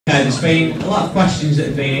Okay, there's been a lot of questions that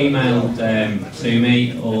have been emailed to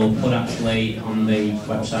me or put actually on the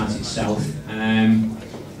website itself.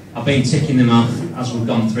 I've been ticking them off as we've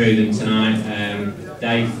gone through them tonight.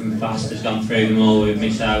 Dave from Fast has gone through them all with me,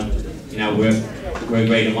 so you know we're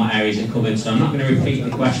agreed on what areas are covered. So I'm not going to repeat the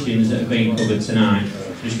questions that have been covered tonight.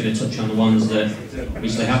 I'm just going to touch on the ones that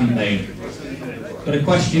obviously haven't been. Got a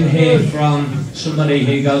question here from somebody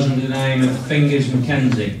who goes under the name of Fingers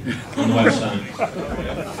Mackenzie on the website,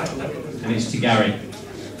 and it's to Garry.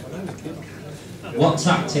 What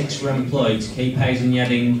tactics were employed to keep Hayes and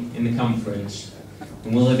Yedding in the conference,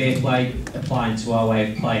 and will they be applied to our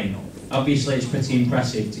way of playing? Obviously it's pretty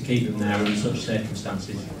impressive to keep them there under such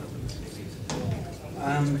circumstances.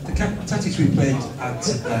 The tactics we played at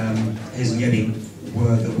Hayes and Yedding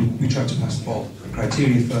were that we tried to pass the ball. The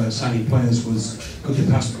criteria for signing players was could they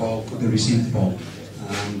pass the ball, could they receive the ball.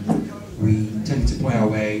 We tended to play our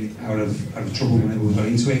way out of trouble whenever we got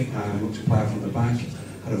into it. Looked to play out from the back.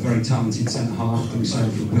 Had a very talented centre half that we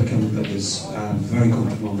signed from Wickham that was very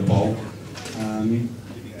comfortable on the ball.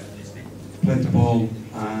 Played the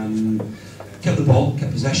ball,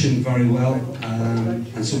 kept possession very well,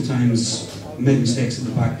 and sometimes made mistakes at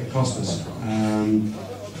the back that cost us.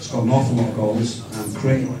 Scored an awful lot of goals,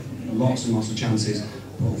 created lots and lots of chances,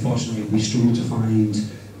 but unfortunately we struggled to find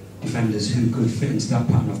defenders who could fit into that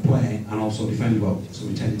pattern of play and also defend well, so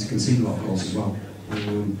we tended to concede a lot of goals as well.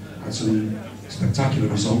 Had some spectacular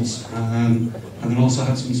results, and then also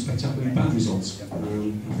had some spectacularly bad results. I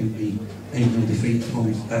think the 8-0 defeat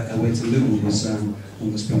away to Luton was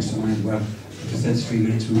one that springs to mind, where after 33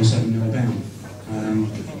 minutes we were 7-0 down.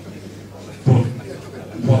 But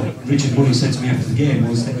what Richard Money said to me after the game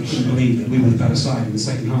was that he couldn't believe that we were the better side in the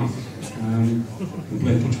second half. We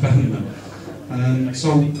played much better than them.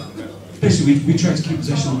 So basically we tried to keep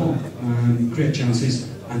possession of the ball, create chances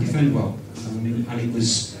and defend well, and it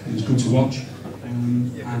was good to watch,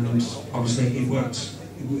 and obviously it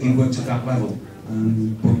worked at that level.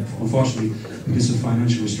 But unfortunately, because of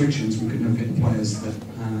financial restrictions, we could not get the players that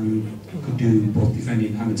could do both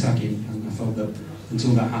defending and attacking, and I felt that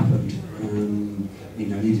until that happened,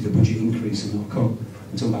 needed a budget increase and not a cut.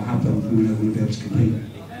 Until that happened, we were never going to be able to compete.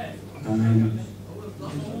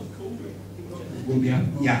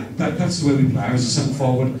 That's the way we play. I was a centre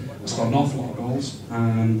forward. I scored an awful lot of goals,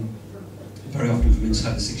 very often from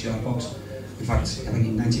inside the 6-yard box. In fact, I think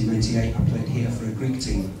in 1998 I played here for a Greek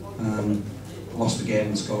team. Lost the game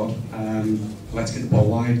and scored. I like to get the ball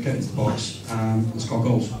wide, get into the box, and score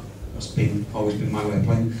goals. That's always been my way of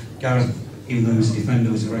playing. Gareth, even though he was a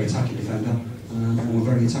defender, was a very attacking defender, and we're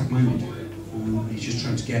very attack-minded. He's just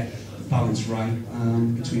trying to get the balance right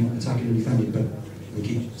between attacking and defending. But we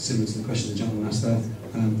keep similar to the question the gentleman asked there.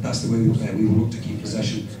 That's the way we play. We will look to keep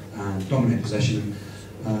possession, dominate possession,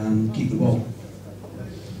 and keep the ball.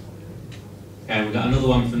 Okay, we've got another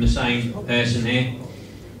one from the same person here.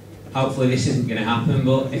 Hopefully this isn't going to happen,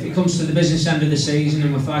 but if it comes to the business end of the season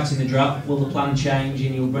and we're fighting the drop, will the plan change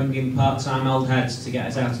and you'll bring in part-time old heads to get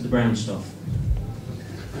us out of the brown stuff?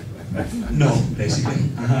 No, basically.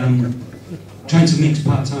 Trying to mix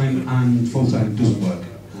part-time and full-time doesn't work.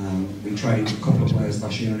 We tried a couple of players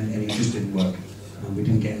last year and it just didn't work. We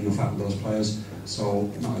didn't get enough out of those players, so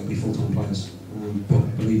no, it'll be full-time players.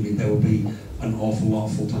 But believe me, there will be an awful lot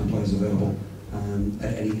of full-time players available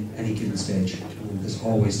at any given stage. There's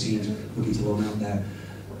always teams looking to loan out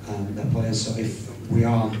their players, so if we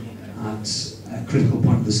are at a critical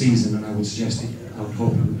point of the season, and I would suggest it, I would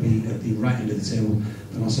hope it would be at the right end of the table,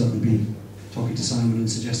 then I'll certainly be talking to Simon and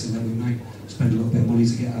suggesting that we might spend a little bit of money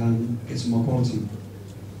to get some more quality.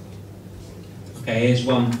 Okay, here's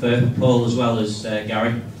one for Paul as well as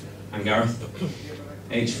Garry and Gareth.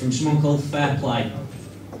 It's from someone called Fair Play.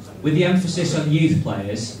 With the emphasis on youth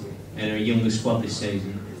players in a younger squad this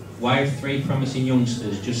season, why have 3 promising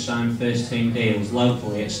youngsters just signed first-team deals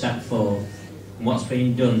locally at Step 4, and what's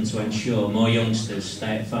being done to ensure more youngsters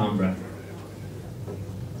stay at Farnborough?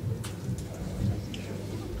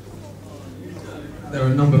 There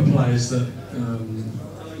are a number of players that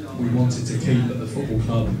we wanted to keep at the football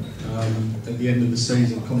club. At the end of the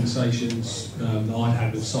season, conversations that I'd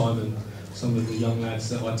had with Simon, some of the young lads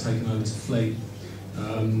that I'd taken over to Fleet.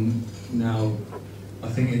 Now, I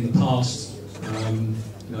think in the past,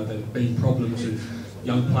 there have been problems with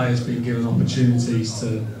young players being given opportunities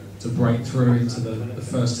to break through into the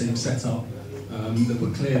first team setup that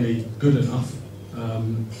were clearly good enough.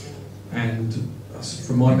 And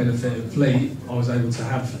for my benefit at Fleet, I was able to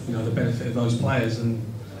have the benefit of those players, and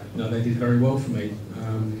they did very well for me.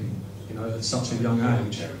 At such a young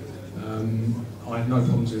age, I had no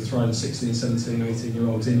problems with throwing 16, 17,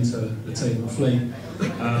 18-year-olds into the team at Fleet.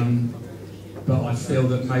 but I feel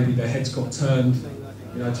that maybe their heads got turned,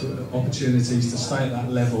 to opportunities to stay at that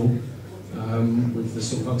level with the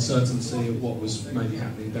sort of uncertainty of what was maybe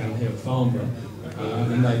happening down here at Farnborough.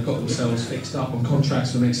 And they've got themselves fixed up on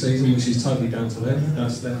contracts for next season, which is totally down to them.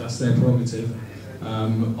 That's their prerogative. I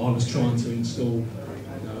was trying to install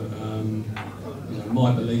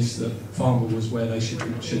my beliefs that Farnborough was where they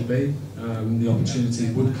should be. The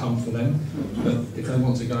opportunity would come for them, but if they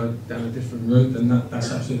want to go down a different route, then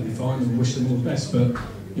that's absolutely fine, and we wish them all the best. But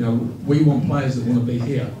we want players that want to be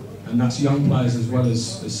here, and that's young players as well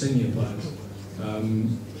as senior players.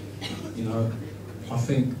 I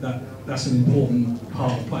think that's an important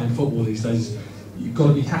part of playing football these days. You've got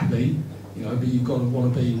to be happy, but you've got to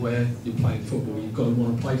want to be where you're playing football. You've got to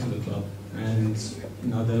want to play for the club. And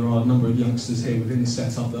there are a number of youngsters here within the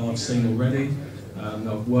setup that I've seen already, that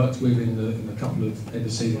I've worked with in the couple of end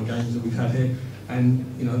of season games that we've had here. And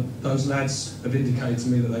those lads have indicated to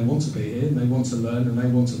me that they want to be here, and they want to learn, and they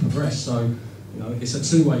want to progress. So it's a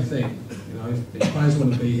two-way thing. If players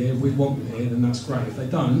want to be here, we want them here, then that's great. If they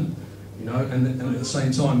don't, and at the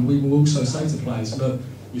same time, we will also say to players, look,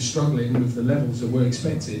 you're struggling with the levels that we're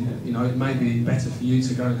expecting. It may be better for you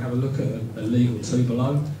to go and have a look at a league or two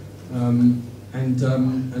below, and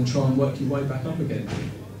try and work your way back up again.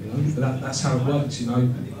 That's how it works.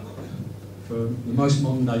 For the most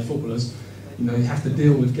modern day footballers, you have to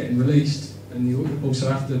deal with getting released, and you also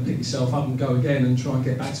have to pick yourself up and go again and try and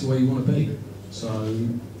get back to where you want to be. So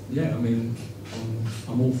yeah, I'm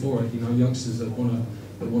all for it. Youngsters that want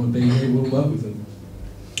to be here, we'll work with them.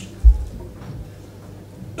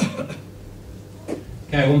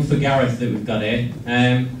 Okay, one for Gareth that we've got here.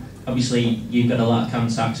 Obviously, you've got a lot of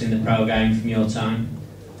contacts in the pro game from your time.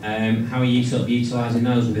 How are you sort of utilising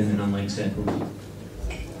those within the non-league circles?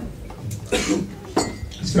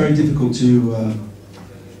 It's very difficult to,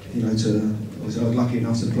 obviously I was lucky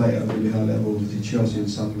enough to play at a really high level in Chelsea and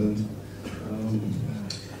Sunderland.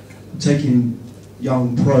 Taking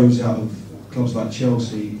young pros out of clubs like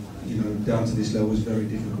Chelsea, down to this level is very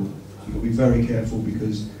difficult. You've got to be very careful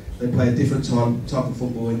because they play a different type of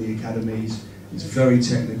football in the academies. It's very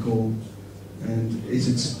technical, and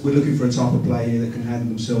we're looking for a type of player that can handle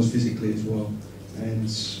themselves physically as well. And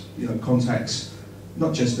contacts,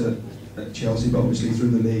 not just at Chelsea, but obviously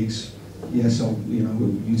through the leagues. Yes, we'll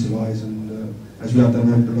utilise, and as we have done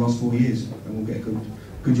over the last 4 years, and we'll get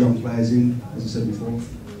good young players in, as I said before,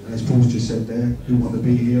 and as Paul's just said there, who want to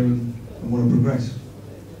be here and want to progress.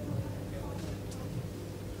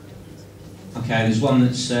 Okay, there's one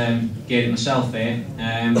that's geared at myself here.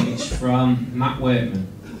 It's from Matt Workman.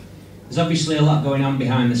 There's obviously a lot going on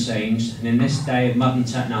behind the scenes, and in this day of modern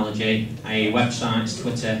technology, i.e. websites,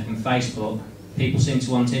 Twitter and Facebook, people seem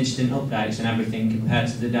to want instant updates and everything compared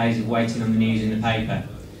to the days of waiting on the news in the paper.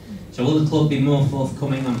 So will the club be more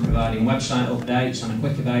forthcoming on providing website updates on a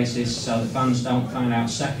quicker basis so that fans don't find out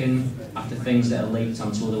second after things that are leaked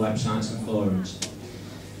onto other websites and forums?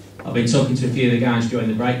 I've been talking to a few of the guys during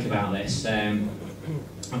the break about this.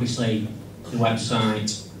 Obviously, the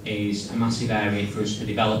website is a massive area for us to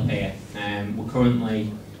develop here. We're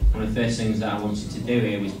currently, one of the first things that I wanted to do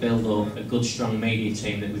here was build up a good, strong media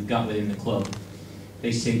team that we've got within the club.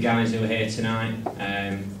 These two guys who are here tonight,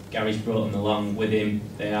 Garry's brought them along with him.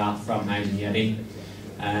 They are from Hayes and Yeddy.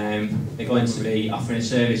 They're going to be offering a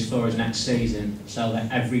service for us next season, so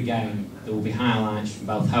that every game there will be highlights from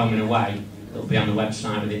both home and away. It'll be on the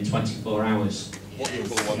website within 24 hours.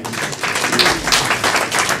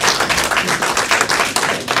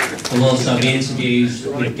 There'll also be interviews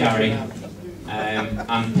with Garry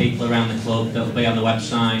and people around the club that'll be on the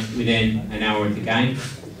website within an hour of the game.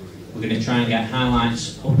 We're going to try and get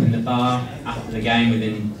highlights up in the bar after the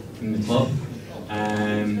game from the club.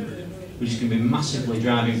 We're just going to be massively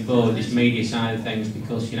driving forward this media side of things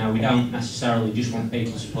because we don't necessarily just want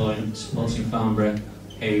people supporting Farnborough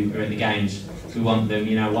who are at the games. We want them,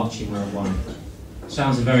 watching worldwide.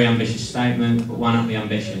 Sounds a very ambitious statement, but why not be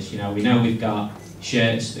ambitious? We know we've got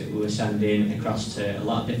shirts that we were sending across to a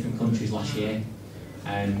lot of different countries last year,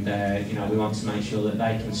 and we want to make sure that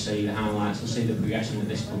they can see the highlights and see the progression that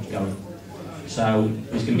this club's going. So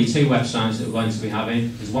there's going to be two websites that we're going to be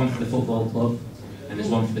having. There's one for the football club, and there's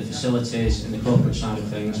one for the facilities and the corporate side of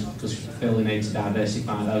things, because we feel we need to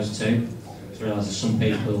diversify those two. To realise that some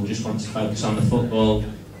people who just want to focus on the football,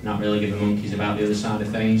 not really give a monkeys about the other side of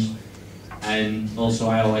things. And also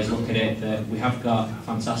I always look at it that we have got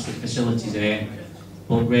fantastic facilities here,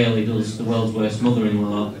 but really does the world's worst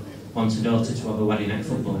mother-in-law want a daughter to have a wedding at a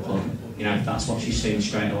football club? If that's what she's seen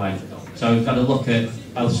straight away. So we've got to look at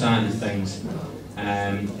both sides of things.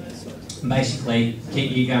 Basically,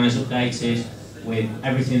 keep you guys updated with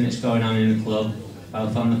everything that's going on in the club,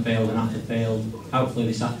 both on the field and off the field. Hopefully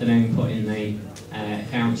this afternoon putting the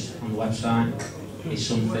accounts on the website is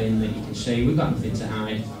something that you can see. We've got nothing to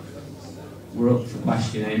hide. We're up for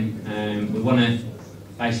questioning. We want to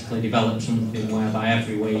basically develop something whereby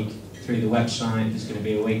every week through the website there's going to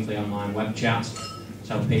be a weekly online web chat,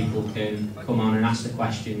 so people can come on and ask the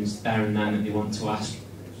questions there and then that they want to ask,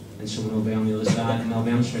 and someone will be on the other side and they'll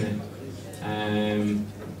be answering it.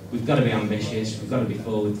 We've got to be ambitious, we've got to be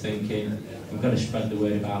forward thinking, we've got to spread the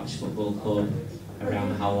word about this football club around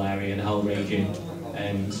the whole area, the whole region.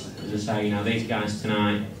 And as I say, you know, these guys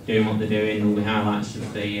tonight doing what they're doing will be highlights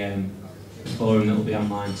of the forum that will be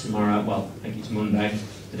online tomorrow. Well, I think it's Monday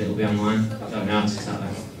that it will be online. I don't know how to tell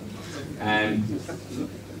that. And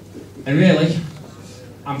really,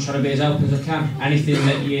 I'm trying to be as open as I can. Anything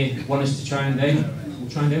that you want us to try and do, we'll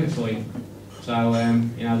try and do it for you. So,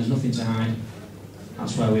 you know, there's nothing to hide.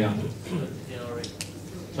 That's where we are.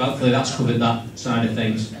 So hopefully that's covered that side of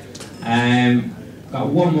things. Got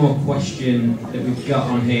one more question that we've got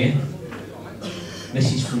on here.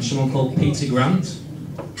 This is from someone called Peter Grant.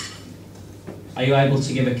 Are you able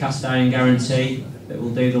to give a cast iron guarantee that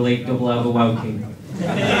we'll do the league double over Woking?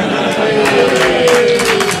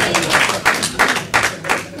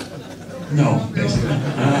 No, basically.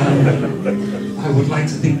 I would like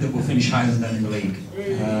to think that we'll finish higher than in the league.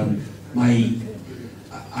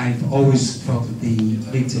 I've always felt that the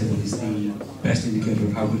league table is the best indicator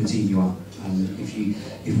of how good a team you are. And if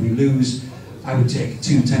we lose, I would take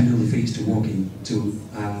 2 10-0 defeats to Woking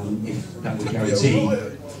if that would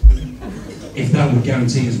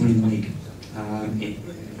guarantee us winning the league.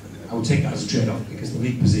 I would take that as a trade-off because the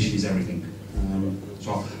league position is everything.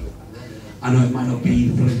 So I know it might not be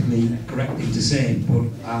the politically correct thing to say, but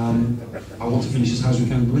I want to finish as high as we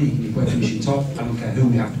can in the league. And if we're finishing top, I don't care who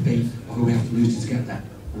we have to beat or who we have to lose to get there.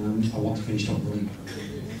 I want to finish top of the league.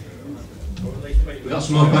 We've got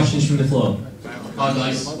some more questions from the floor. Hi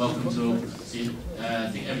guys, welcome to all. I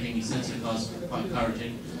think everything you said so far is quite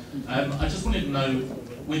encouraging. I just wanted to know,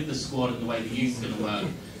 with the squad and the way the youth is going to work,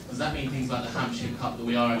 does that mean things like the Hampshire Cup, that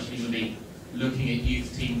we are actually going to be looking at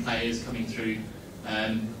youth team players coming through?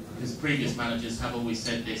 Because previous managers have always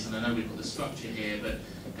said this, and I know we've got the structure here, but it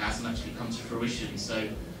hasn't actually come to fruition. So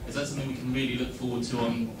is that something we can really look forward to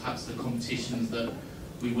on perhaps the competitions that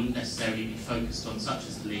we wouldn't necessarily be focused on, such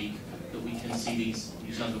as the league, that we can see these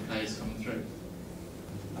younger players coming through?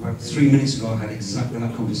 About 3 minutes ago I had exactly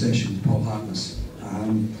that conversation with Paul Harkness.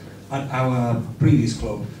 At our previous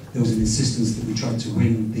club there was an insistence that we tried to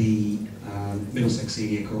win the Middlesex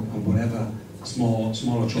Senior Cup and whatever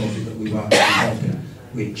smaller trophy that we were involved in,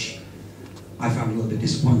 which I found a little bit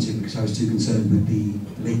disappointing because I was too concerned with the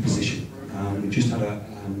league position. We just had a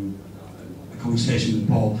conversation with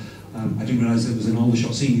Paul. I didn't realise there was an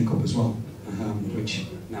Aldershot Senior Cup as well, which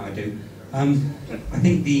now I do. I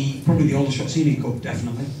think probably the Aldershot Senior Cup,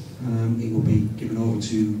 definitely. It will be given over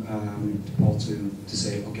to Paul to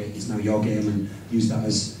say, okay, it's now your game, and use that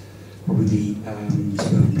as probably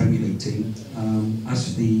the Premier League team.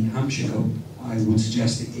 As for the Hampshire Cup, I would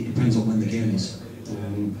suggest it depends on when the game is.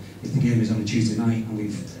 If the game is on a Tuesday night and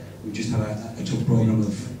we've just had a tough programme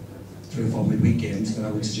of 3 or 4 midweek games, then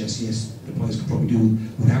I would suggest yes, the players could probably do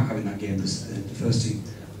without having that game as the first team.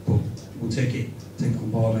 But we'll take it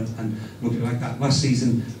on board and look at it like that. Last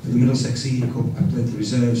season for the Middlesex Senior Cup, I played the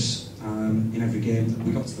reserves in every game.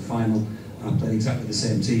 We got to the final and I played exactly the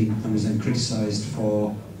same team and was then criticised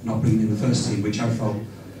for not bringing in the first team, which I felt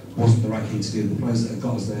wasn't the right thing to do. The players that had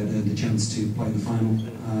got us there earned the chance to play in the final.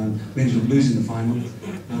 We ended up losing the final.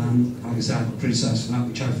 Like I said, I got criticised for that,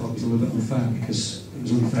 which I thought was a little bit unfair because it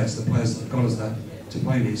was unfair to the players that had got us there to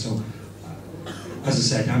play in it. So, as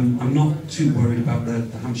I said, I'm not too worried about the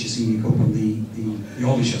Hampshire Senior Cup and the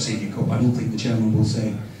Aldershot Senior Cup. I don't think the chairman will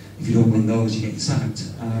say, if you don't win those, you get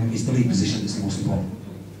sacked. It's the league position that's the most important.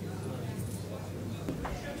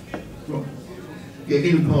 Right. Yeah,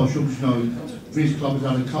 in the past, you know, this club has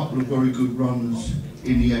had a couple of very good runs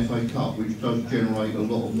in the FA Cup, which does generate a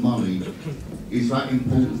lot of money. Is that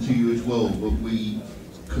important to you as well, that we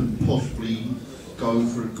can possibly go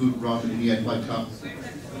for a good run in the FA Cup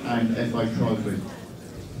and FA Trophy?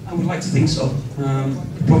 I would like to think so.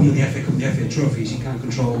 The problem with the FA Cup and the FA Trophy is you can't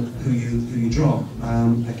control who you draw.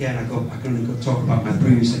 Again, I can only talk about my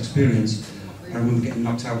previous experience. I remember getting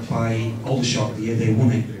knocked out by Aldershot the year they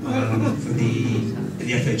won it for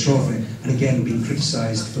the FA Trophy, and again being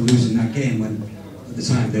criticised for losing that game when at the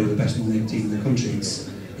time they were the best non-league team in the country. It's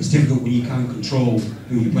difficult when you can't control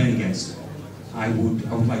who you're playing against. I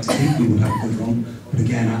would like to think we would have a good run, but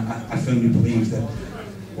again, I firmly believe that.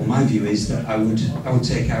 Well, my view is that I would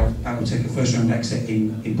take a first round exit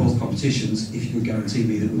in both competitions if you could guarantee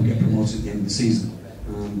me that we'll get promoted at the end of the season.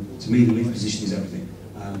 To me, the league position is everything.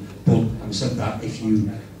 But having said that, if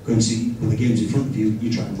you go and see other games in front of you,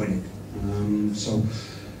 you try and win it.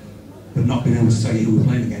 But not being able to tell you who we're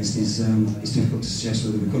playing against is difficult to suggest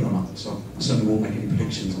whether we could or not. So I certainly won't make any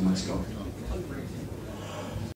predictions on that score.